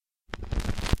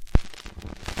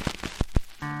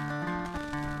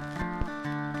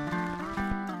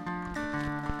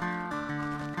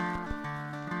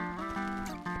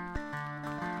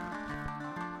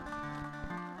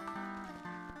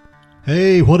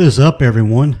Hey, what is up,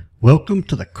 everyone? Welcome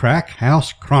to the Crack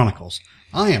House Chronicles.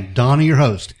 I am Donnie, your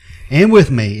host, and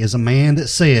with me is a man that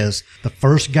says the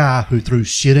first guy who threw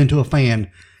shit into a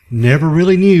fan never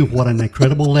really knew what an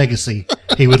incredible legacy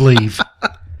he would leave.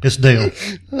 It's Dale.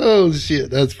 Oh, shit.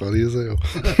 That's funny as hell.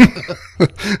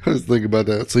 I was thinking about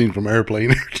that scene from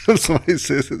Airplane. Somebody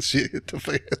says that shit hit the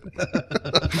fan.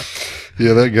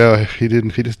 Yeah, that guy, he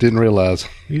just didn't realize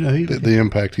the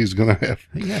impact he's going to have.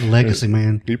 He had a legacy,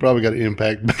 man. He probably got an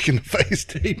impact back in the face.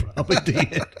 He probably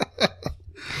did.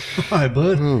 All right,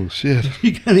 bud. Oh, shit.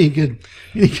 You got any good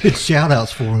shout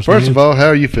outs for us? First of all, how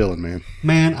are you feeling, man?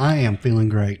 Man, I am feeling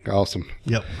great. Awesome.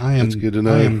 Yep, I am. That's good to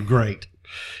know. I am great.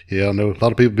 Yeah, I know a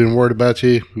lot of people have been worried about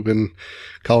you. We've been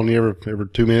calling you every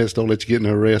 2 minutes. Don't let you get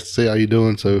no rest. See how you're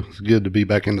doing. So it's good to be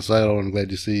back in the saddle. I'm glad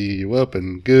to see you up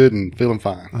and good and feeling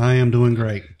fine. I am doing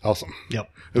great. Awesome.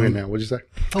 Yep. Okay, now, what'd you say?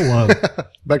 Oh,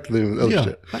 back to the other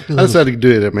shit. Back to I decided to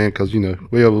do that, man, because, we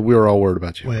were all worried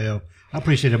about you. Well, I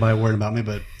appreciate everybody worrying about me,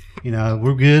 but,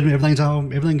 we're good.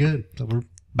 Everything good. So we're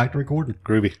back to recording.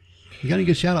 Groovy. You got any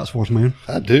good shout outs for us, man?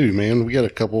 I do, man. We got a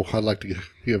couple. I'd like to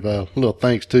give a little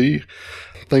thanks to you.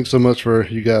 Thanks so much for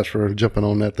you guys for jumping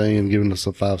on that thing and giving us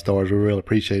some 5 stars. We really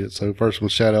appreciate it. So first one,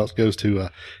 shout outs goes to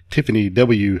Tiffany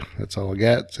W. That's all I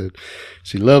got. Said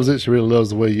she loves it. She really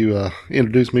loves the way you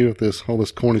introduced me with all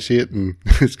this corny shit, and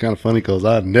it's kind of funny because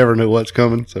I never know what's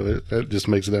coming, so that just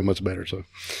makes it that much better. So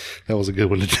that was a good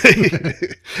one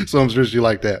today. So I'm sure she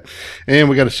liked that. And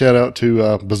we got a shout out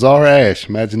to Bizarre Ash.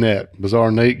 Imagine that.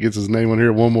 Bizarre Nate gets his name on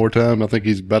here one more time. I think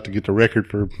he's about to get the record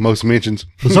for most mentions.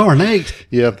 Bizarre Nate.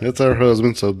 Yeah, that's our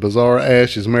husband. So Bizarre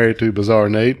Ash is married to Bizarre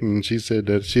Nate, and she said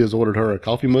that she has ordered her a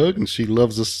coffee mug, and she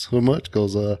loves us so much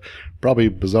because probably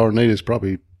Bizarre Nate has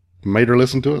probably made her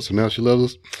listen to it, so now she loves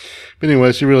us. But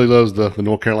anyway, she really loves the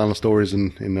North Carolina stories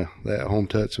and that home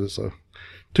touch. So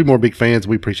 2 more big fans.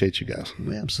 We appreciate you guys.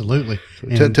 Absolutely.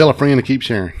 So tell a friend to keep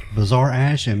sharing. Bizarre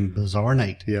Ash and Bizarre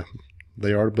Nate. Yeah,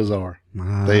 they are bizarre.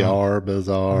 They are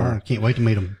bizarre. I can't wait to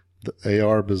meet them. They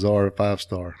are bizarre.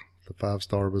 5-star. The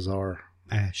 5-star bizarre.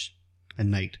 Ash and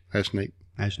Nate. Ash Nate.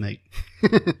 Ash Nate.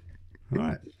 All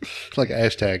right. It's like a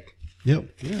hashtag. Yep.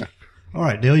 Yeah. All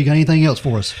right, Dale, you got anything else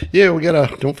for us? Yeah,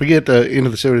 don't forget, end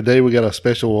of the show today, we got a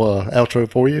special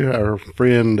outro for you. Our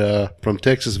friend from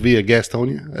Texas via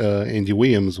Gastonia, Angie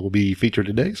Williams, will be featured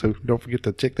today, so don't forget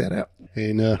to check that out.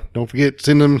 And don't forget,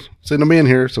 send them in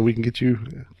here so we can get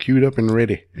you queued up and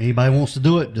ready. Anybody wants to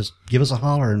do it, just give us a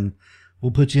holler and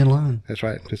we'll put you in line. That's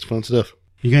right. It's fun stuff.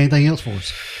 You got anything else for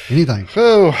us? Anything?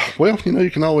 Oh, well, you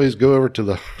can always go over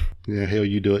to hell,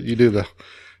 you do it. You do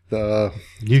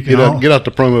get out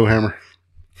the promo hammer.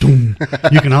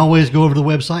 You can always go over to the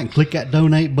website and click that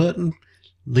donate button,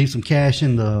 leave some cash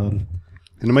in the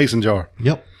mason jar.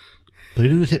 Yep. Put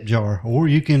it in the tip jar. Or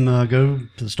you can go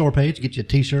to the store page, get you a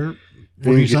t-shirt.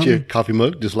 Or you can get you a coffee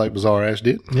mug, just like Bizarre Ash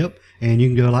did. Yep. And you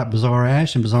can go like Bizarre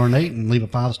Ash and Bizarre Nate and leave a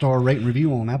 5-star rate and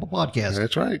review on Apple Podcasts.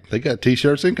 That's right. They got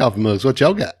t-shirts and coffee mugs. What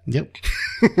y'all got? Yep.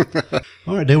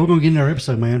 All right, Dale, we're going to get into our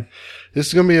episode, man. This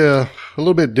is going to be a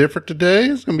little bit different today.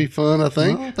 It's going to be fun, I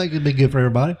think. Well, I think it'll be good for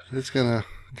everybody. It's kind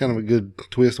of a good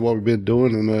twist of what we've been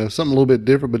doing, and something a little bit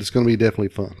different, but it's going to be definitely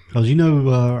fun. Because on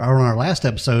our last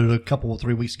episode,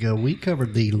 3 weeks ago, we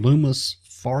covered the Loomis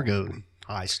Fargo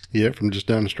heist. Yeah, from just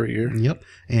down the street here. Yep.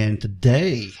 And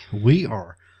today, we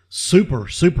are super,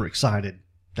 super excited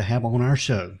to have on our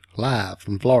show. Live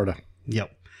from Florida.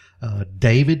 Yep.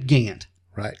 David Ghantt.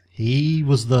 Right. He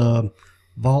was the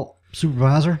vault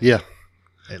supervisor. Yeah.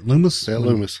 At Loomis.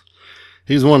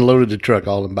 He's the one who loaded the truck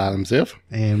all by himself.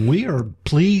 And we are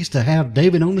pleased to have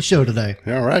David on the show today.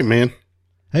 All right, man.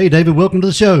 Hey, David, welcome to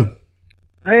the show.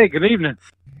 Hey, good evening.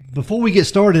 Before we get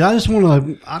started,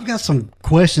 I've got some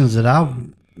questions that I've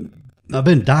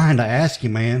been dying to ask you,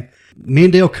 man. Me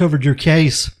and Dale covered your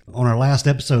case on our last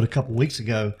episode a couple weeks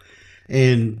ago,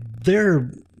 and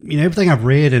everything I've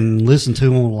read and listened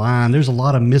to online, there's a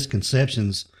lot of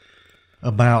misconceptions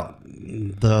about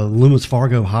the Loomis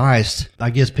Fargo heist. I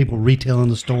guess people retelling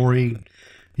the story,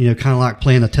 kind of like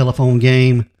playing a telephone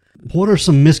game. What are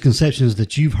some misconceptions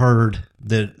that you've heard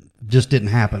that just didn't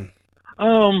happen?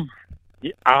 I'll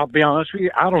be honest with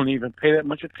you, I don't even pay that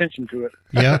much attention to it.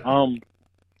 Yeah.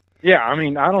 Yeah, I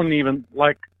mean, I don't even,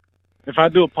 like, if I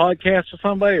do a podcast with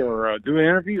somebody or do an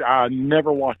interview, I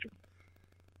never watch them.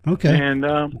 Okay. And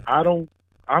I don't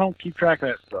keep track of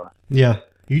that stuff. Yeah.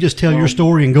 You just tell your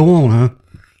story and go on, huh?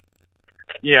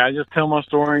 Yeah, I just tell my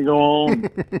story and go on.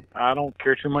 I don't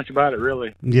care too much about it,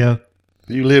 really. Yeah.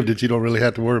 You lived it. You don't really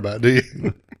have to worry about it, do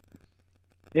you?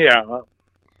 Yeah.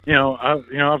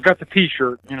 I've got the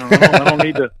T-shirt. I don't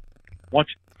need to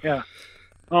watch. Yeah.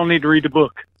 I don't need to read the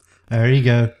book. There you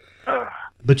go.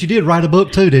 But you did write a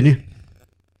book too, didn't you?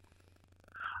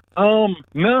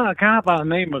 No, a guy by the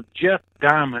name of Jeff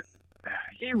Diamond.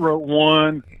 He wrote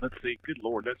one. Let's see. Good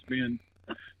Lord, that's been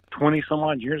 20 some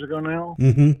odd years ago now.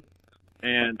 Mm-hmm.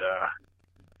 And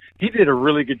he did a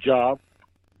really good job.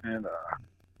 And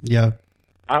Yeah.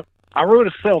 I wrote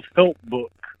a self-help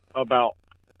book about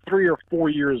 3 or 4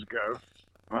 years ago.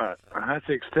 That's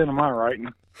the extent of my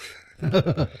writing.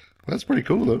 That's pretty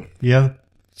cool, though. Yeah.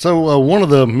 So one of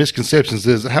the misconceptions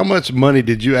is, how much money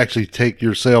did you actually take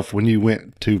yourself when you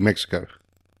went to Mexico?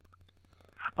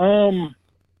 To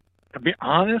be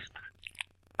honest,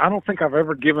 I don't think I've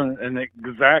ever given an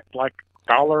exact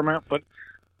dollar amount, but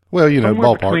Well, somewhere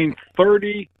ballpark. between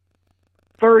 30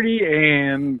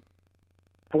 and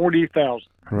 40,000.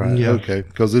 Right. Yeah. Okay.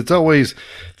 Because it's always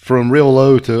from real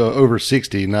low to over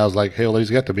 60. And I was like, hell,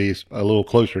 he's got to be a little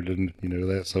closer than,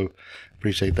 that. So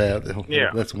appreciate that.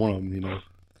 Yeah. That's one of them,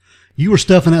 You were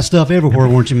stuffing that stuff everywhere,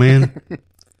 weren't you, man?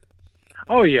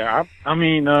 Oh yeah, I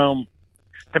mean, to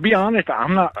be honest,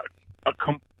 I'm not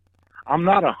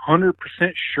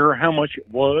 100% sure how much it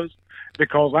was,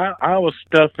 because I was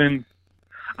stuffing.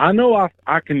 I know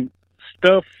I can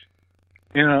stuff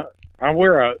I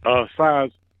wear a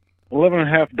size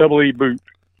 11.5 double E boot,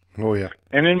 Oh, yeah.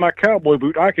 and in my cowboy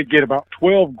boot I could get about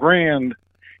 12 grand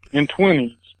in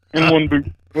 20s in one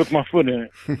boot with my foot in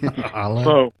it. I love it.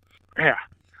 So yeah.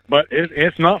 But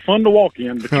it's not fun to walk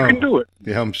in, but you can do it.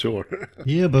 Yeah, I'm sure.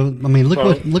 Yeah, but I mean, look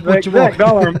So what you're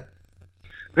walking.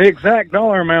 The exact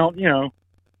dollar amount,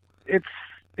 it's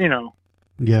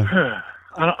Yeah.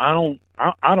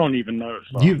 I don't even know.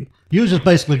 So. You was just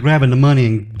basically grabbing the money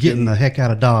and getting the heck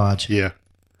out of Dodge. Yeah.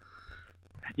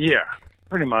 Yeah,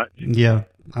 pretty much. Yeah.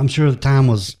 I'm sure the time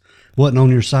wasn't on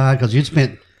your side, because you'd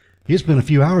spent a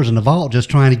few hours in the vault just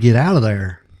trying to get out of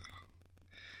there.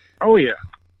 Oh yeah.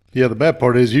 Yeah, the bad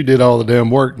part is you did all the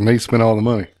damn work and they spent all the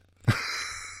money.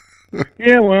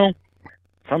 Yeah, well,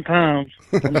 sometimes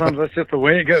that's just the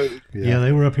way it goes. Yeah,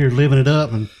 they were up here living it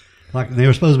up, and like they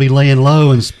were supposed to be laying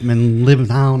low and living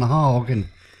high on the hog. And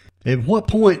at what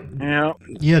point? Yeah.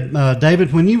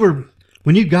 David, when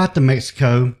you got to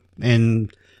Mexico,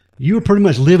 and you were pretty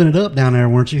much living it up down there,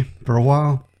 weren't you, for a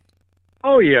while?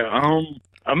 Oh yeah.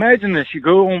 Imagine this: you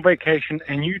go on vacation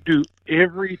and you do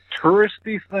every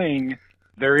touristy thing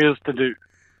there is to do.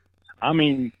 I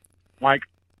mean, like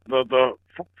the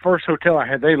first hotel I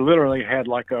had, they literally had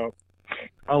like a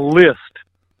list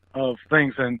of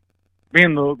things, and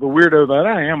being the weirdo that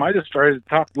I am, I just started at the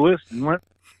top of the list and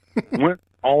went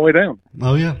all the way down.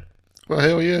 Oh yeah. Well,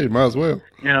 hell yeah, you might as well.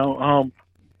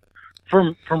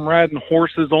 From riding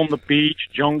horses on the beach,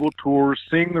 jungle tours,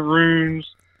 seeing the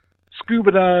ruins,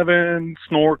 scuba diving,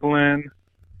 snorkeling,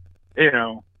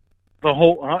 the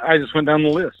whole. I just went down the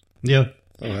list. Yeah.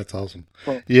 Oh, that's awesome.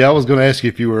 Yeah, I was going to ask you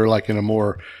if you were like in a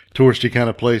more touristy kind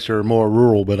of place or more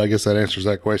rural, but I guess that answers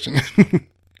that question.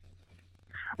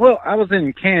 Well, I was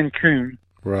in Cancun.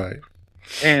 Right.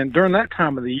 And during that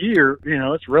time of the year,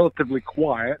 it's relatively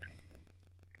quiet,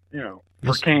 for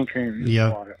Cancun. Yeah.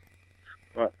 Quiet.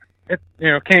 But,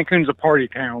 Cancun's a party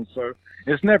town, so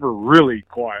it's never really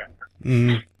quiet.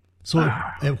 Mm. So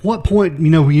at what point,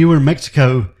 when you were in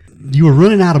Mexico, you were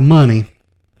running out of money.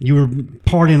 You were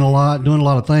partying a lot, doing a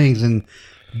lot of things, and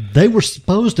they were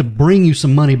supposed to bring you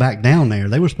some money back down there.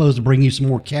 They were supposed to bring you some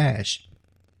more cash.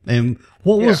 And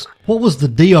what was the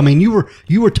deal? I mean, you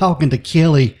were talking to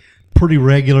Kelly pretty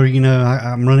regular.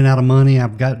 I'm running out of money.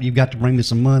 You've got to bring me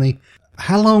some money.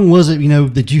 How long was it,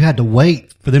 that you had to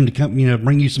wait for them to come,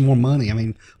 bring you some more money? I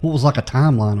mean, what was like a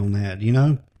timeline on that?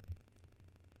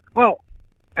 Well,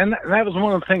 and that was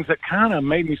one of the things that kind of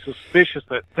made me suspicious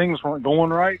that things weren't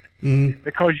going right,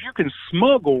 because you can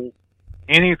smuggle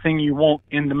anything you want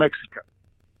into Mexico.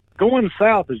 Going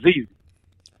south is easy.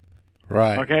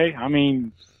 Right. Okay? I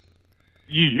mean,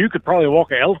 you could probably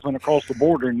walk an elephant across the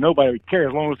border and nobody would care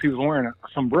as long as he was wearing a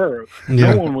sombrero.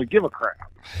 Yeah. No one would give a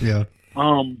crap. Yeah.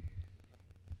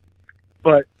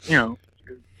 But,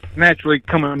 naturally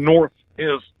coming north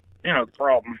is, the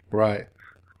problem. Right.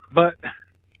 But,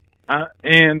 I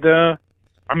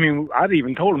mean, I'd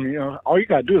even told him, all you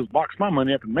got to do is box my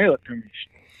money up and mail it to me.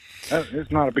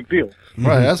 It's not a big deal.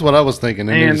 Right. That's what I was thinking. And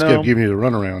they And, just kept giving you the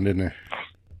runaround, didn't they?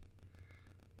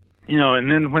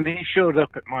 And then when he showed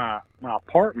up at my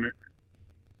apartment,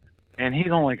 and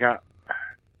he's only got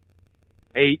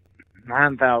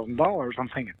 $9,000, I'm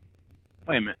thinking,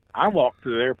 wait a minute, I walked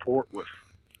through the airport with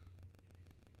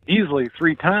easily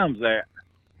 3 times that.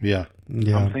 Yeah.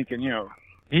 Yeah. I'm thinking,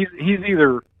 he's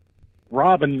either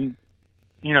robbing,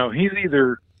 he's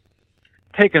either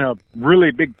taking a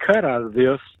really big cut out of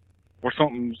this, or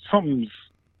something's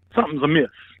amiss.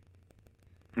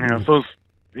 So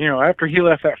after he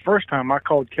left that first time, I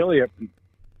called Kelly up and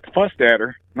fussed at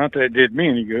her. Not that it did me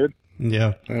any good.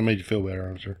 Yeah. That made you feel better,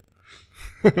 I'm sure.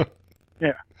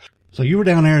 Yeah. So you were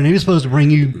down there, and he was supposed to bring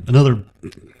you another,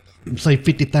 say,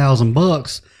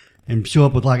 $50,000 and show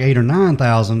up with like 8,000 or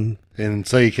 9,000. And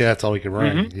say that's all he could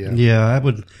bring. Mm-hmm. Yeah. Yeah,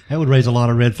 that would raise a lot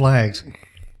of red flags.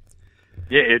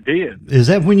 Yeah, it did. Is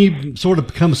that when you sort of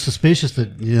become suspicious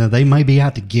that they may be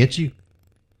out to get you?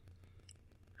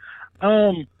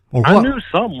 Or I what? knew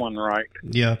someone, right?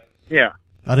 Yeah. Yeah.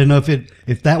 I didn't know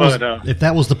if that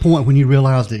was the point when you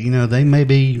realized that they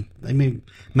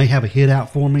may have a hit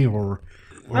out for me or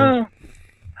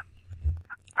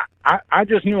I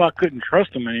just knew I couldn't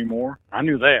trust them anymore. I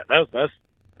knew that.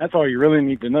 That's all you really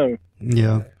need to know.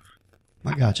 Yeah,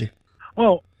 I got you.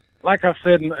 Well, like I've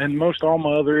said in most all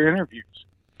my other interviews,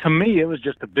 to me it was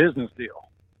just a business deal.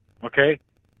 Okay,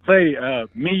 say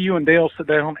me, you, and Dale sit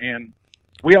down and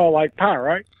we all like pie,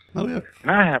 right? Oh yeah.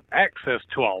 And I have access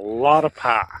to a lot of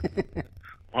pie.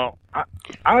 Well,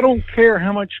 I don't care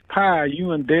how much pie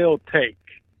you and Dale take,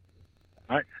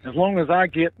 right? As long as I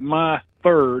get my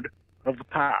third of the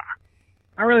pie.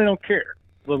 I really don't care.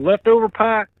 The leftover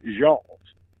pie is y'all's.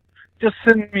 Just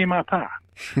send me my pie.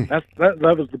 That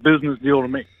was the business deal to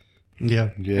me.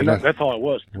 Yeah. Yeah. And that's all it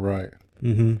was. Right.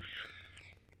 Mm-hmm.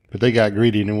 But they got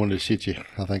greedy and they wanted to shit you.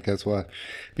 I think that's why.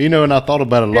 And I thought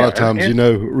about it a lot of times,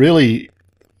 really,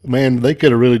 man, they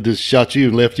could have really just shot you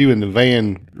and left you in the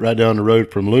van right down the road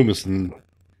from Loomis. And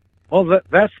well,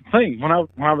 that's the thing. When I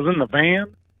was in the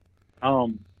van,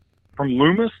 from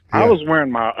Loomis, Yeah. I was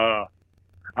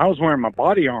wearing my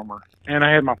body armor, and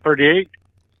I had my 38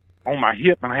 on my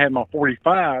hip, and I had my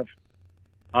 45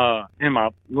 in my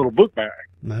little book bag.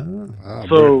 No.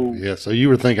 so you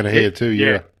were thinking ahead too,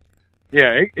 yeah.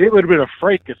 Yeah, it would have been a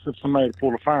fracas if somebody had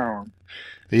pulled a firearm.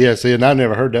 Yeah, see, and I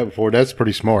never heard that before. That's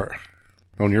pretty smart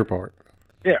on your part.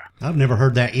 Yeah. I've never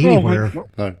heard that anywhere.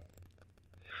 No.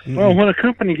 Well, when a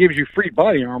company gives you free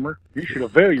body armor, you should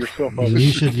avail yourself of it.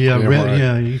 You should,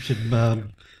 you should,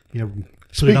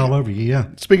 put it all over you. Yeah.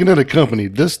 Speaking of the company,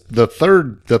 the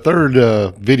third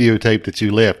videotape that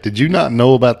you left. Did you not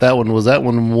know about that one? Was that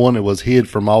one that was hid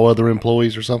from all other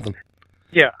employees or something?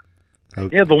 Yeah.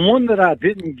 Okay. Yeah, the one that I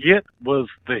didn't get was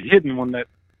the hidden one that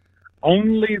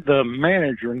only the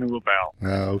manager knew about.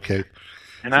 Okay.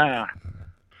 And I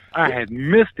had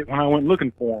missed it when I went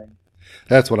looking for him.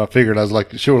 That's what I figured. I was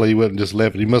like, surely he wouldn't just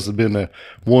left it. He must have been the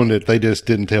one that they just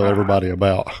didn't tell everybody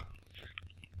about.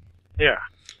 Yeah.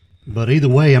 But either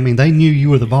way, I mean, they knew you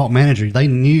were the vault manager. They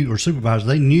knew, or supervisor,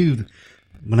 they knew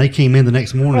when they came in the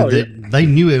next morning that they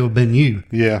knew it would have been you.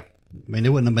 Yeah. I mean,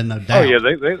 there wouldn't have been no doubt. Oh, yeah,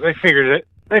 they figured it.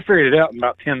 They figured it out in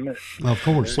about 10 minutes. Of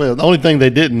course. Well, the only thing they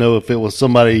didn't know if it was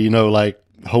somebody, like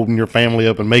holding your family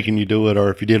up and making you do it, or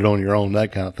if you did it on your own,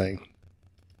 that kind of thing.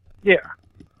 Yeah.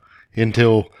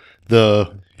 Until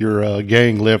your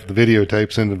gang left the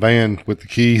videotapes in the van with the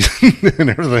keys and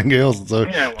everything else. So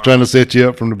trying to set you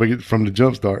up from the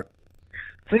jump start.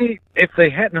 See, if they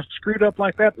hadn't screwed up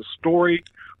like that, the story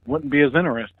wouldn't be as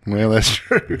interesting. Well, that's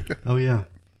true. Oh yeah,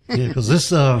 yeah. Because this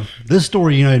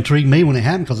story, intrigued me when it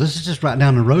happened. Because this is just right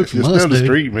down the road from us, down the dude.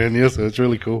 street, man. Yes, that's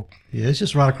really cool. Yeah, it's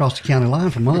just right across the county line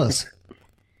from us.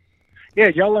 Yeah,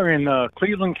 y'all are in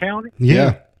Cleveland County.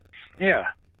 Yeah. Yeah,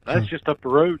 that's just up the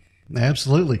road.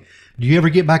 Absolutely. Do you ever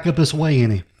get back up this way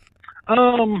any?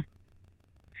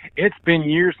 It's been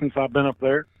years since I've been up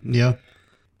there. Yeah.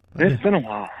 It's been a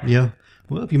while. Yeah.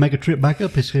 Well, if you make a trip back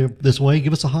up this way,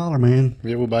 give us a holler, man.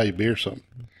 Yeah, we'll buy you beer or something.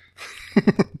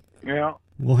 Yeah.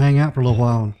 We'll hang out for a little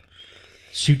while and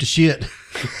shoot the shit.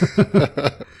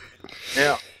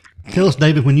 Yeah. Tell us,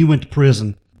 David, when you went to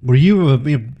prison, were you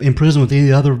in prison with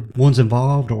any other ones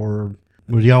involved, or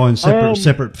were y'all in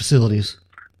separate facilities?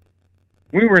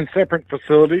 We were in separate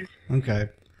facilities. Okay.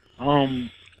 That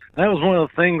was one of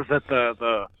the things that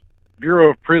the Bureau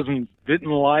of Prisons didn't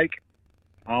like.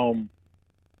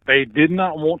 They did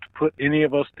not want to put any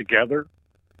of us together,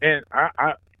 and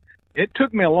it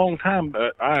took me a long time,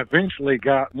 but I eventually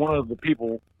got one of the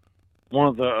people,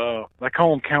 they call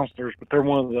them counselors, but they're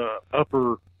one of the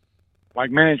upper,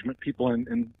 management people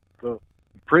in the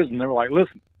prison. They were like,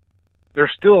 listen,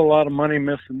 there's still a lot of money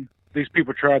missing. These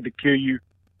people tried to kill you.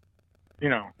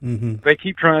 Mm-hmm. They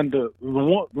keep trying to,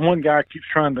 the one guy keeps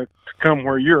trying to come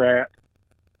where you're at,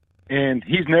 and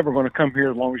he's never going to come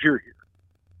here as long as you're here.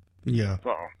 Yeah.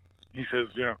 So he says,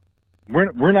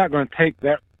 we're not going to take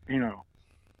that,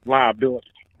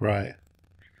 liability. Right.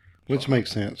 Which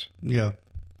makes sense. Yeah.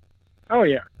 Oh,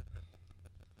 yeah.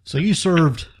 So you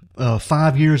served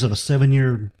 5 years of a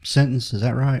 7-year sentence, is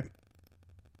that right?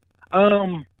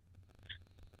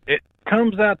 It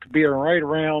comes out to be right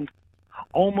around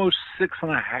almost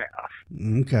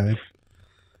 6.5. Okay.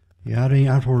 Yeah,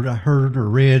 I've heard or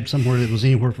read somewhere that it was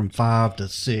anywhere from 5 to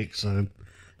 6. So,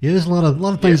 yeah, there's a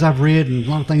lot of things I've read and a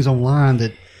lot of things online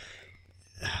that,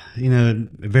 it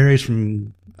varies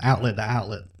from outlet to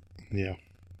outlet. Yeah.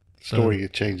 So, Story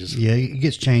changes. Yeah, it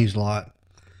gets changed a lot.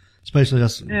 Especially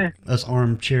us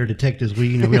armchair detectives.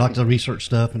 We like to research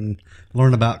stuff and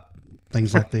learn about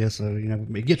things like this. So,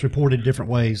 it gets reported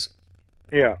different ways.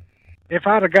 Yeah. If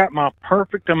I'd have got my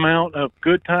perfect amount of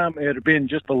good time, it'd have been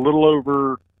just a little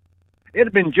over, it'd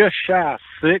have been just shy of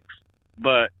 6,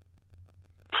 but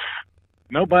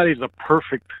nobody's a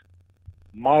perfect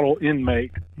model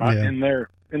inmate in their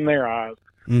eyes.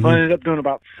 So I ended up doing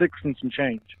about 6 and some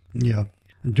change. Yeah.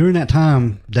 During that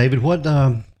time, David, what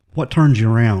turned you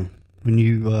around when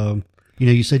you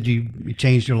said you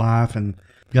changed your life and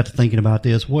got to thinking about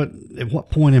this? At what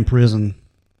point in prison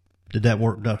did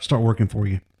that start working for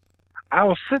you? I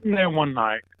was sitting there one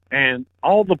night, and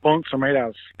all the bunks are made out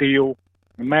of steel.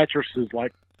 The mattress is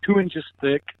like 2 inches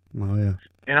thick. Oh yeah.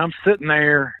 And I'm sitting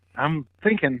there, I'm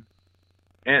thinking,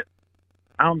 and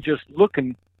I'm just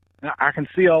looking. I can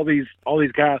see all these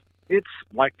guys. It's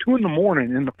like 2 a.m.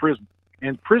 in the prison,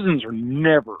 and prisons are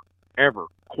never, ever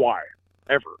quiet,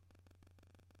 ever.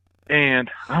 And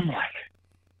I'm like,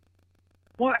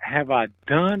 what have I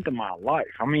done to my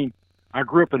life? I mean, I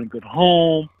grew up in a good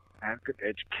home, I had a good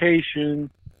education.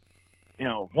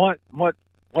 What was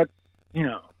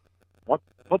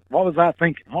I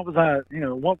thinking? What was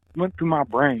what went through my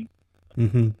brain?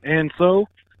 Mm-hmm. And so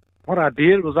what I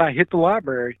did was I hit the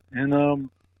library and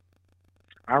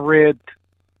I read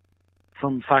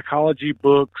some psychology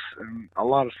books and a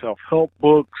lot of self-help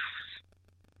books,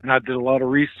 and I did a lot of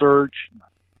research.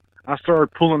 I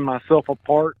started pulling myself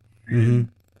apart. And,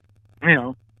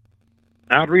 I'd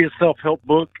read a self-help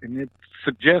book and it'd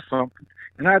suggest something,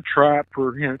 and I'd try it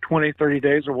for 20, 30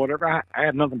 days or whatever. I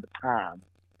had nothing but time.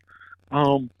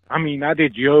 I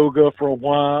did yoga for a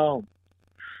while,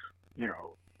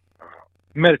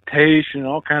 meditation,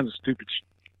 all kinds of stupid shit.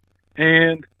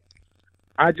 And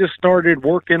I just started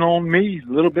working on me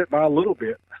little bit by little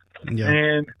bit. Yeah.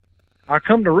 And I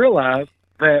come to realize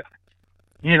that,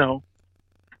 the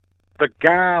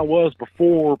guy I was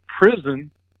before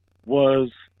prison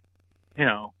was,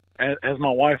 as my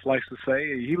wife likes to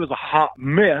say, he was a hot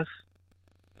mess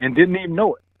and didn't even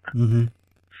know it. Mm-hmm.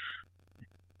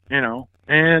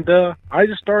 And I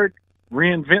just started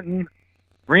reinventing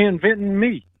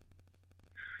me.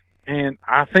 And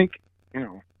I think,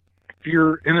 if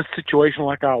you're in a situation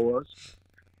like I was,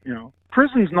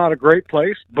 prison's not a great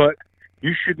place, but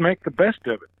you should make the best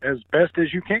of it as best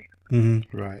as you can.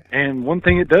 Mm-hmm. Right. And one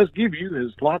thing it does give you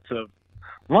is lots of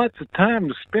time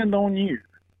to spend on you.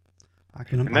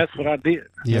 And that's what I did.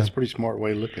 Yeah. That's a pretty smart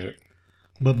way to look at it.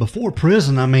 But before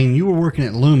prison, you were working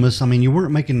at Loomis. You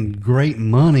weren't making great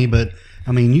money, but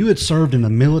you had served in the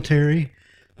military.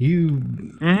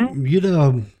 You'd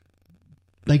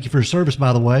thank you for your service,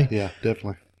 by the way. Yeah,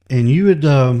 definitely. And you had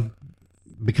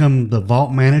become the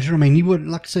vault manager. You wouldn't,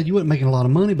 like I said, you weren't making a lot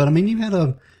of money, but you had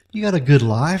a good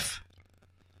life.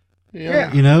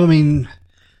 Yeah.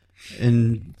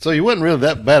 And so you wasn't really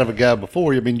that bad of a guy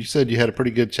before. You said you had a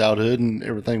pretty good childhood and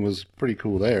everything was pretty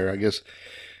cool there. I guess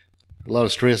a lot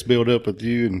of stress built up with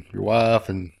you and your wife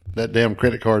and that damn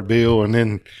credit card bill, and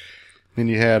then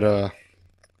you had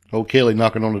old Kelly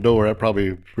knocking on the door. That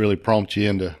probably really prompted you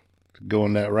into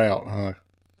going that route, huh?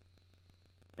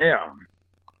 Yeah.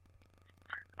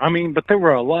 But there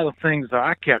were a lot of things that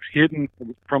I kept hidden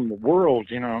from the world,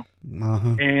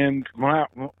 Uh-huh. And when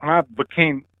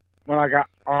I got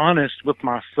honest with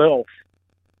myself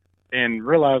and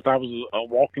realized I was a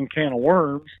walking can of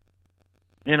worms,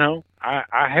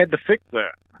 I had to fix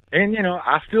that. And,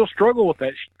 I still struggle with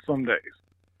that some days.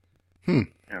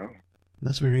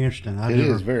 That's very interesting. It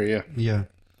is very, yeah. Yeah.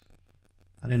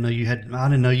 I didn't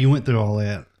know you went through all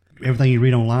that. Everything you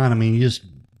read online, you just,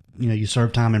 you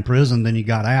served time in prison, then you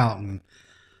got out.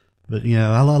 But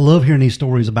I love hearing these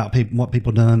stories about what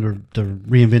people done to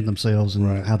reinvent themselves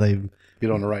and how they get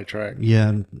on the right track. Yeah,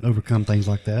 and overcome things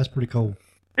like that. That's pretty cool.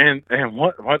 And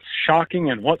what's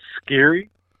shocking and what's scary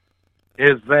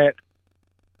is that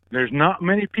there's not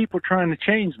many people trying to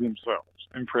change themselves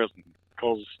in prison,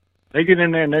 because they get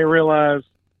in there and they realize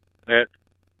that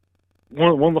one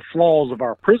of the flaws of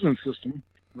our prison system,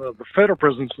 the federal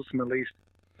prison system at least,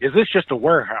 is it's just a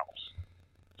warehouse.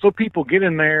 So people get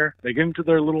in there, they get into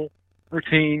their little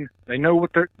routine, they know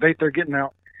what they're getting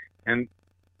out, and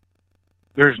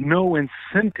there's no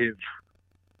incentive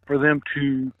for them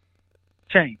to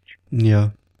change.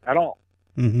 Yeah. At all.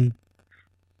 Mm-hmm.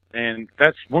 And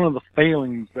that's one of the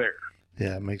failings there.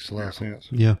 Yeah, it makes a lot of sense.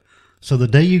 Yeah. So the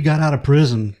day you got out of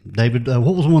prison, David,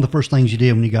 what was one of the first things you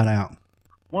did when you got out?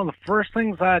 One of the first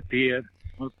things I did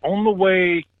was on the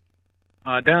way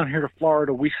down here to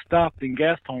Florida, we stopped in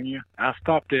Gastonia. I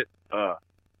stopped at, I'm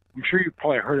sure you've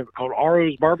probably heard of it, called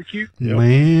Ro's Barbecue. Yep.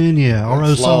 Man, yeah,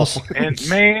 RO sauce. And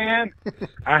man,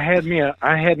 I had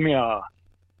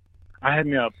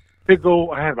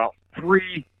about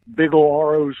 3 big old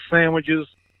RO sandwiches,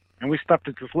 and we stopped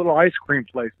at this little ice cream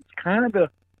place. It's kind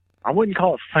of, I wouldn't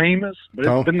call it famous, but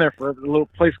it's been there forever. A little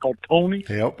place called Tony's.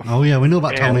 Yep. Oh yeah, we know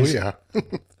about Tony's. Oh, yeah.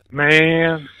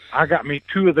 Man, I got me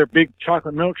 2 of their big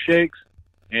chocolate milkshakes,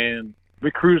 and we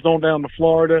cruised on down to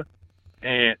Florida.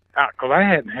 And because I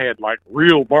hadn't had like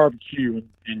real barbecue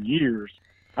in years.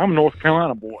 I'm a North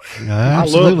Carolina boy. I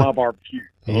love my barbecue.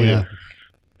 Oh, yeah.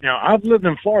 You know, I've lived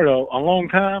in Florida a long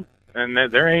time, and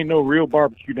there ain't no real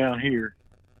barbecue down here.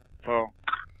 So,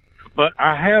 but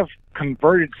I have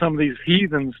converted some of these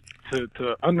heathens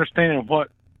to understand what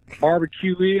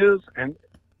barbecue is and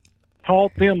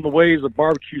taught them the ways of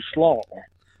barbecue slaw.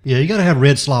 Yeah, you got to have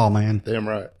red slaw, man. Damn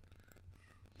right.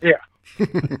 Yeah.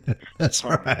 That's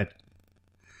right.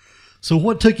 So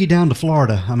what took you down to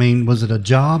Florida? I mean, was it a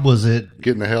job? Was it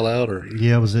Getting the hell out or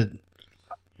Yeah, was it?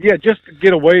 Yeah, just to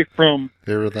get away from,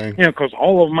 everything? you know, because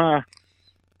all of my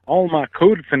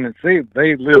co-defendants,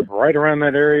 they live right around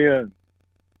that area.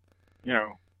 You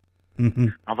know, Mm-hmm.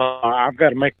 I thought I've got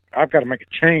to make a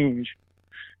change,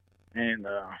 and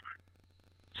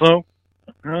so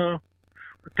we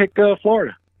picked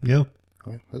Florida. Yeah.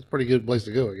 Well, that's a pretty good place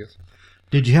to go, I guess.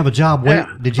 Did you have a job?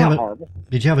 Yeah, Did you have horrible.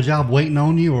 Did you have a job waiting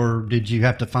on you, or did you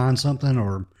have to find something,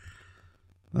 or?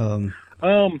 It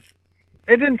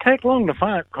didn't take long to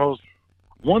find, because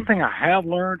one thing I have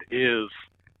learned is,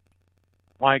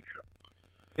 like,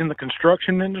 in the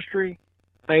construction industry,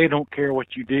 they don't care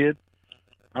what you did.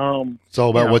 It's all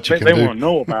about what you can they do. They want to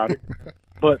know about it,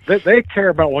 but they care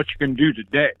about what you can do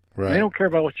today. Right. They don't care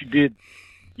about what you did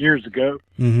years ago.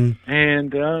 Mm-hmm.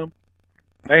 And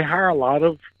they hire a lot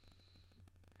of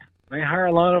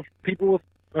people with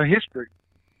a history.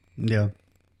 Yeah.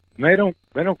 And they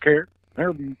don't care.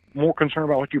 They're more concerned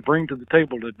about what you bring to the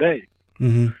table today.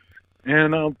 Mm-hmm.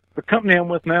 And the company I'm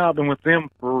with now, I've been with them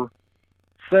for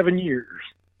 7 years.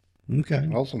 Okay.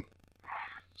 Awesome.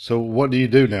 So what do you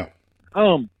do now?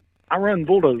 I run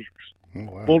bulldozers. Oh,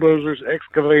 wow. Bulldozers,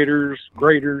 excavators,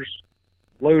 graders,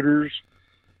 loaders.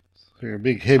 So you're a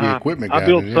big heavy equipment guy. I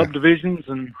build then, yeah. subdivisions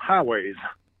and highways.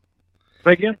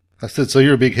 Say again? I said, so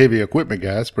you're a big heavy equipment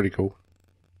guy. That's pretty cool.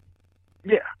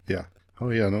 Yeah. Yeah. Oh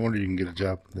yeah. No wonder you can get a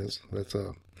job. That's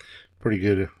a pretty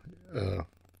good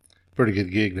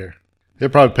gig there.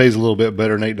 It probably pays a little bit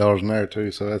better than $8 an hour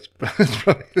too. So that's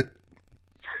probably.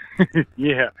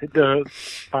 Yeah, it does.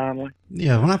 Finally.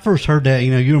 Yeah, when I first heard that,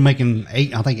 you were making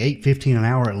 $8.15 an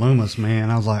hour at Loomis, man.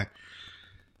 I was like,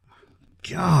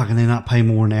 God, can they not pay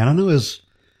more than that? I know it was,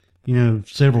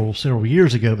 several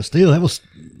years ago, but still, that was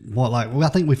I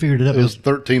think we figured it up. It was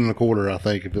 13 and a quarter, I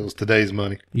think, if it was today's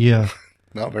money. Yeah.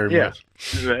 Not very Yeah. much.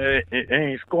 It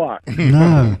ain't squat.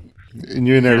 No. And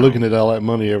you're in there looking at all that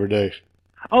money every day.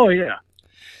 Oh, yeah.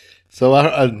 So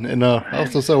I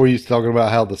also saw where you was talking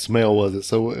about how the smell was. It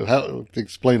so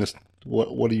explain us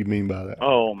what do you mean by that?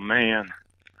 Oh, man.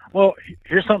 Well,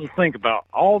 here's something to think about.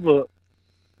 All the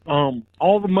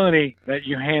money that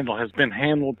you handle has been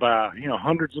handled by,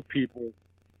 hundreds of people,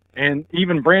 and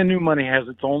even brand new money has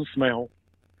its own smell.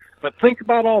 But think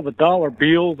about all the dollar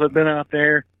bills that have been out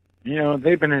there.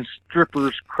 They've been in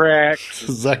strippers' cracks. That's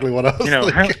exactly what I was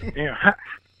thinking.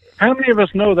 How many of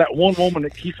us know that one woman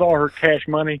that keeps all her cash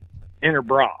money in her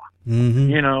bra?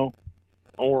 Mm-hmm.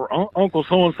 Or Uncle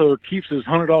so-and-so keeps his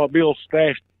 $100 bill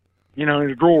stashed, in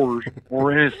his drawers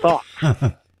or in his socks.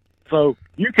 So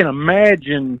you can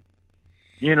imagine,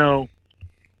 the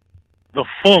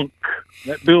funk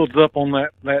that builds up on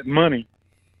that money.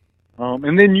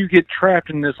 And then you get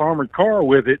trapped in this armored car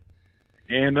with it.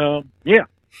 And, yeah.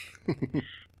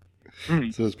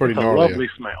 So it's pretty It's a gnarly. lovely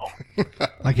smell.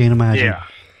 I can't imagine. Yeah.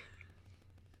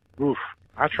 Oof.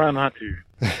 I try not to.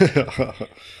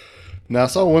 Now I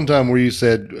saw one time where you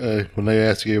said when they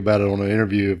asked you about it on an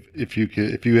interview, if you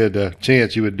had a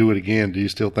chance, you would do it again. Do you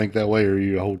still think that way, or are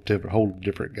you a whole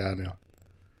different guy now?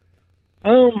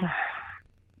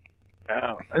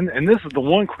 And this is the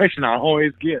one question I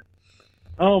always get.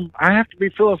 I have to be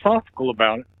philosophical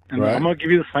about it, and Right. I'm gonna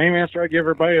give you the same answer I give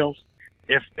everybody else.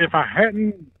 If I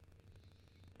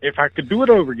could do it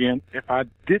over again, if I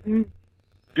didn't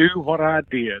do what I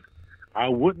did, I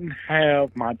wouldn't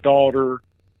have my daughter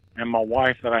and my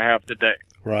wife that I have today.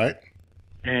 Right.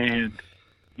 And,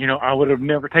 I would have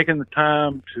never taken the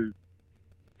time to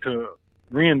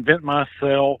reinvent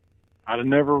myself. I'd have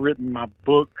never written my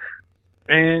book.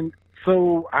 And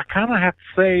so I kind of have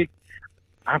to say,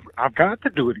 I've got to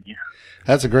do it again.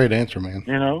 That's a great answer, man.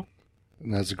 You know?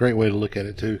 And that's a great way to look at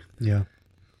it, too. Yeah.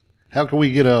 How can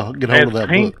we get hold of that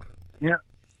book? Yeah.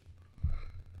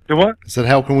 Do what? I said,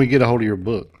 how can we get a hold of your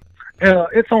book?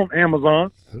 It's on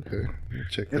Amazon. Okay.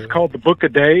 Check that out. It's called The Book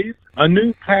of Days, A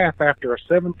New Path After a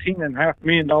 $17.5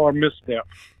 million Misstep.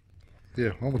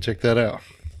 Yeah, I'm going to check that out.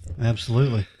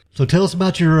 Absolutely. So tell us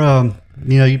about your,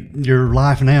 your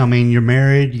life now. I mean, you're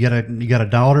married. You got a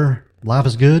daughter. Life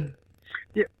is good.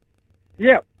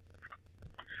 Yeah.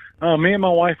 Me and my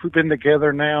wife, we've been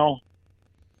together now.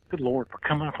 Good Lord, we're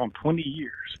coming up on 20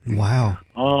 years. Wow.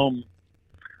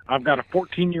 I've got a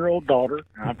 14-year-old daughter.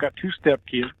 And I've got 2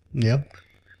 stepkids. Yep.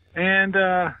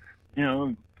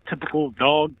 And typical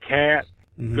dog, cat,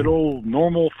 good old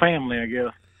normal family, I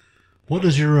guess. What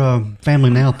does your family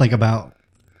now think about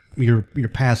your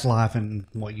past life and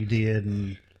what you did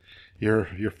and your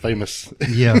famous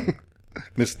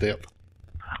misstep?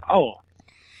 Oh,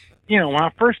 when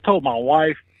I first told my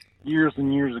wife years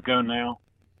and years ago now,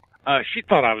 she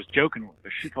thought I was joking with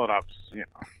her. She thought I was,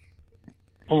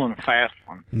 pulling a fast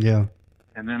one. Yeah.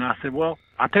 And then I said, well,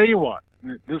 I'll tell you what.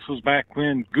 This was back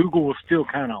when Google was still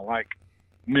kind of like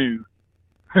new.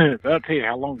 I'll tell you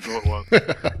how long ago it was.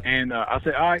 And I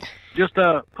said, all right, just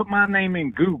put my name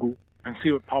in Google and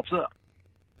see what pops up.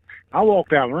 I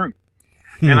walked out of the room,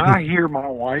 and I hear my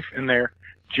wife in there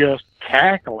just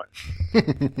cackling.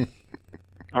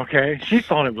 Okay? She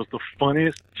thought it was the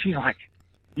funniest. She's like,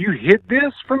 you hid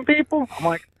this from people? I'm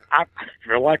like, I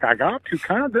feel like I got to,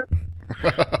 kind of.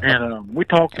 And we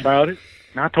talked about it,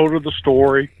 and I told her the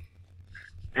story.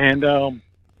 And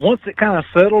once it kind of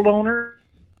settled on her,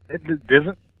 it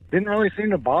didn't really seem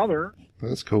to bother her.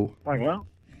 That's cool. Like, well,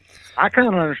 I kind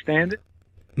of understand it.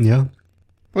 Yeah.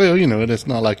 Well, it's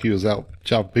not like you was out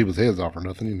chopping people's heads off or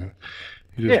nothing,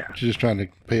 You're just trying to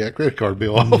pay that credit card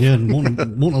bill off. Yeah, and wanting a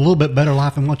little bit better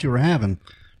life than what you were having.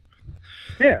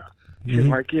 Yeah. She's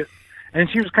like, yeah. And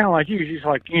she was kind of like you. She's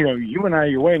like, you went out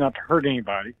of your way not to hurt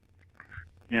anybody.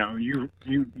 You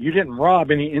didn't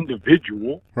rob any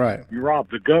individual. Right. You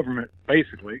robbed the government,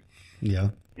 basically. Yeah.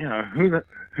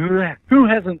 Who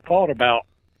hasn't thought about,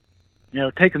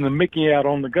 taking the Mickey out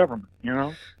on the government,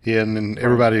 Yeah, and then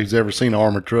everybody who's ever seen an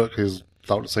armored truck has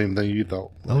thought the same thing you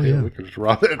thought. Oh, yeah. We could just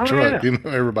rob that truck. Yeah.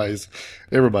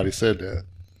 Everybody said that.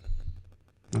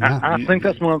 I think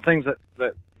that's one of the things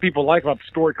that people like about the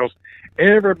story, because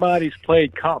everybody's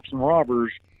played cops and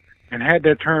robbers and had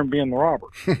their turn being the robber,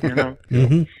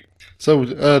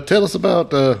 So tell us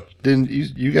about, didn't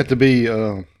you got to be,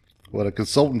 a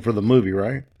consultant for the movie,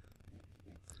 right?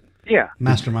 Yeah.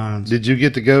 Masterminds. Did you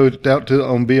get to go out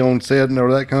to be on set and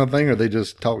or that kind of thing, or they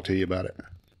just talk to you about it?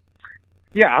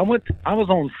 Yeah, I was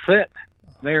on set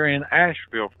there in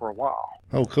Asheville for a while.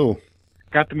 Oh, cool.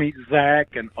 Got to meet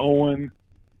Zach and Owen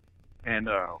and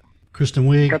Kristen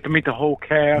Wiig. got to meet the whole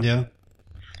cast. Yeah.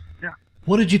 Yeah.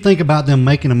 What did you think about them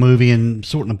making a movie and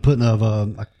sort of putting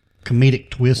a comedic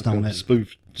twist on it?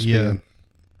 Spoof spin. Yeah.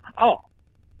 Oh,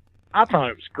 I thought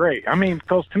it was great. I mean,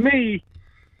 because to me,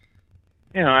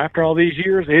 after all these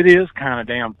years, it is kind of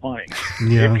damn funny.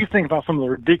 Yeah. If you think about some of the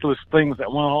ridiculous things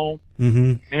that went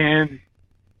on, and,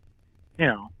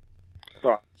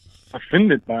 so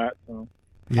offended by it. So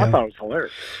Yeah. I thought it was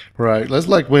hilarious. Right. That's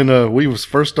like when we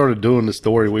first started doing the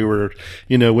story, we were,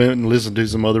 went and listened to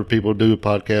some other people do a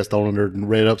podcast on it and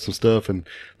read up some stuff. And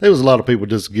there was a lot of people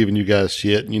just giving you guys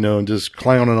shit, and just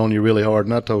clowning on you really hard.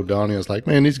 And I told Donnie, I was like,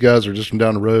 man, these guys are just from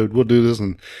down the road. We'll do this.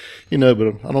 And,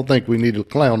 but I don't think we need to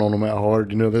clown on them out hard,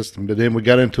 But then we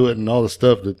got into it and all the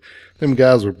stuff that them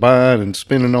guys were buying and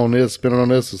spending on this.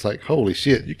 It's like, holy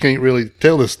shit, you can't really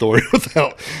tell this story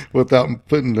without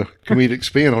putting the comedic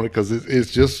spin on it, because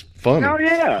it's just funny. Oh,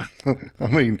 yeah. I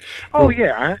mean. Oh,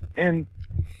 yeah. And,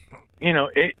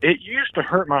 it used to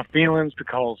hurt my feelings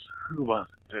because who was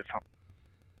it?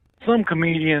 Some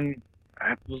comedian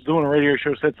was doing a radio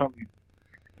show, said something.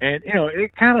 And,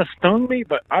 it kind of stung me,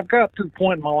 but I've got to the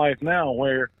point in my life now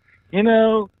where,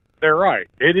 they're right.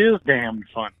 It is damn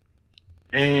fun.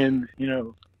 And,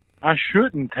 I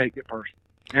shouldn't take it personally.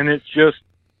 And it's just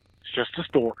a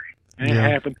story. And it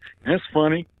happened. And it's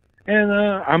funny. And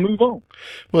I move on.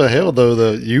 Well, hell,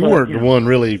 though, you weren't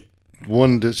the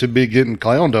one that should be getting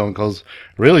clowned on, because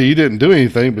really you didn't do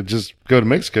anything but just go to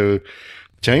Mexico.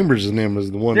 Chambers and them is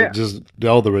the one that just did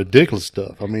all the ridiculous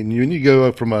stuff. I mean, when you go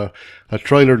up from a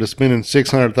trailer to spending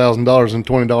 $600,000 in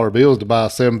 $20 bills to buy a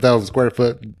 7,000 square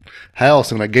foot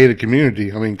house in a gated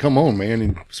community, I mean, come on, man.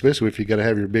 And especially if you got to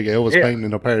have your big Elvis painting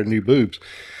and a pair of new boobs.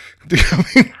 I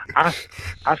mean,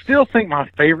 I still think my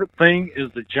favorite thing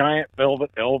is the giant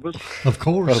velvet Elvis. Of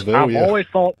course. I've always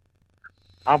thought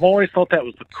that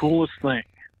was the coolest thing.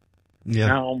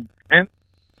 Yeah. And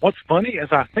what's funny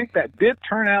is I think that did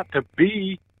turn out to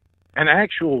be an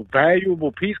actual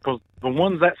valuable piece because the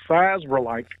ones that size were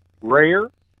like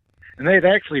rare, and they'd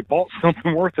actually bought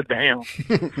something worth a damn.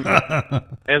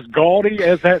 As gaudy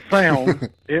as that sounds,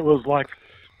 it was like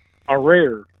a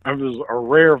rare. It was a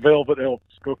rare velvet Elvis.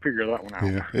 Go figure that one out.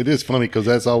 Yeah, it is funny because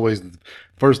that's always the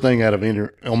first thing out of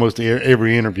almost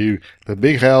every interview. The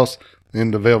big house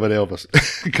and the velvet Elvis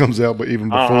comes out, but even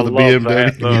before the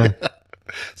BMW. That,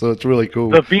 So it's really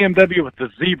cool. The BMW with the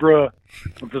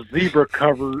zebra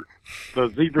cover, the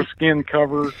zebra skin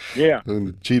cover. Yeah. And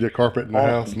the cheetah carpet in the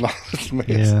house and all this mess.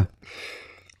 Yeah.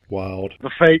 Wild. The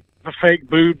fake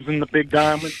boobs and the big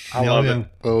diamond. I love it.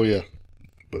 Oh yeah.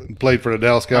 But played for the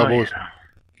Dallas Cowboys.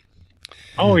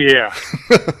 Oh yeah.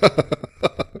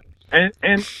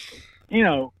 and you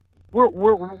know,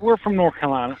 we're from North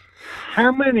Carolina.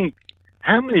 How many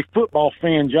football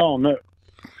fans y'all know?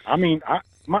 I mean,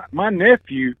 my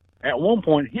nephew at one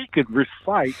point he could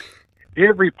recite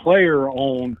every player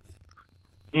on,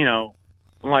 you know,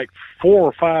 like 4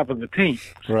 or 5 of the teams.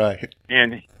 Right.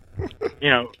 And you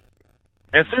know,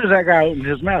 as soon as that guy opened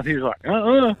his mouth, he was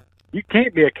like, you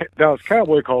can't be a Dallas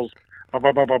Cowboy because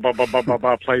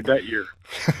played that year.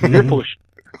 You're full of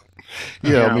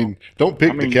Yeah, I mean, don't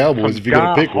pick the Cowboys if you're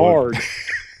going to pick one. one.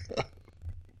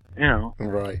 You know,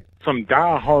 right. Some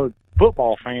die-hard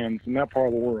football fans in that part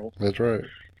of the world. That's right.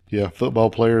 Yeah, football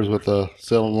players with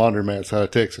selling laundromats out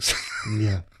of Texas.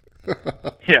 Yeah.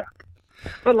 Yeah.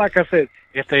 But like I said,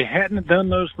 if they hadn't have done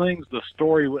those things, the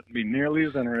story wouldn't be nearly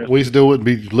as interesting. We still wouldn't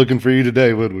be looking for you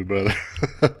today, would we, brother?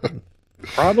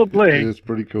 Probably. It's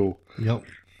pretty cool. Yep.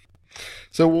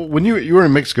 So when you were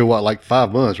in Mexico, what, like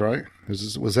 5 months, right?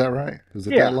 Was that right? Is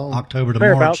it that long? October to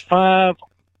They're March. about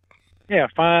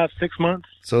 5, 6 months.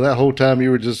 So that whole time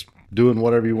you were just doing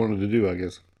whatever you wanted to do, I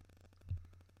guess.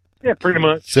 Yeah, pretty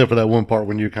much. Except for that one part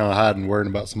when you're kind of hiding, worrying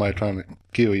about somebody trying to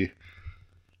kill you.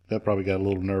 That probably got a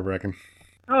little nerve-wracking.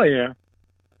 Oh, yeah.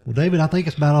 Well, David, I think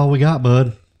it's about all we got,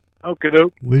 bud. Okay,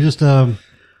 doke. We just want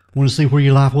to see where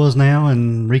your life was now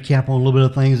and recap on a little bit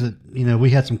of things that, you know, we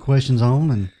had some questions on.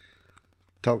 And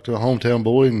talk to a hometown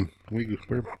boy, and we're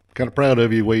kind of proud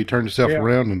of you the way you turned yourself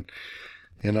around. And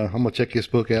I'm going to check this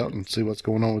book out and see what's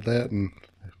going on with that. And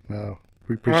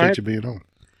we appreciate you being on.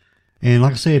 And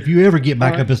like I said, if you ever get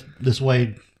back up this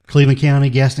way, Cleveland County,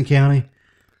 Gaston County,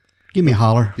 give me a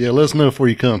holler. Yeah, let us know before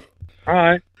you come. All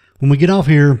right. When we get off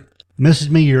here, message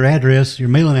me your address, your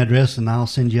mailing address, and I'll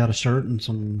send you out a shirt and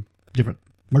some different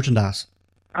merchandise.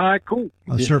 All right, cool.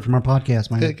 A shirt from our podcast,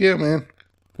 man. Heck yeah, man.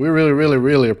 We really, really,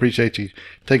 really appreciate you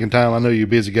taking time. I know you're a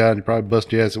busy guy and you probably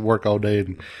bust your ass at work all day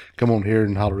and come on here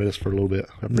and holler at us for a little bit.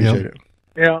 I appreciate it.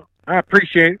 Yeah, I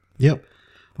appreciate it. Yep.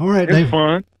 All right, It's Dave.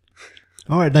 fun.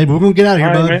 All right, Dave. We're going to get out of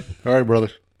here, bud. Man. All right, brother.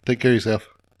 Take care of yourself.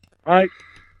 All right.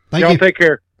 Thank Y'all you. take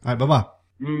care. All right, bye-bye.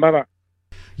 Bye-bye.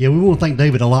 Yeah, we want to thank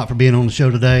David a lot for being on the show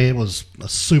today. It was a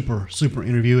super, super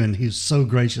interview, and he's so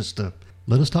gracious to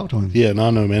let us talk to him. Yeah, no, I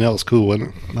know, man. That was cool,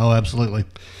 wasn't it? Oh, absolutely.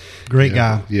 Great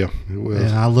guy. Yeah, it was.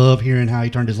 And I love hearing how he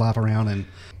turned his life around and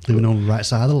living on the right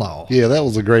side of the law. Yeah, that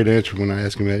was a great answer when I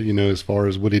asked him that, as far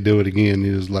as would he do it again.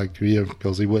 He was like, yeah,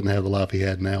 because he wouldn't have the life he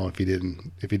had now if he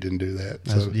didn't do that.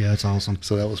 That's awesome.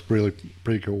 So that was really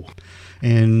pretty cool.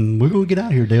 And we're going to get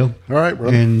out of here, Dale. All right,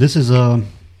 brother. And this is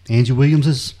Angie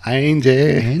Williams'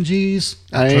 Angie's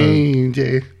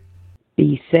Angie.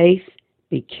 Be safe,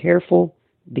 be careful,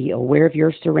 be aware of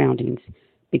your surroundings,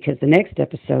 because the next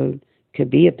episode could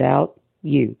be about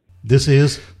you. This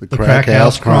is The Crack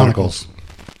House Chronicles.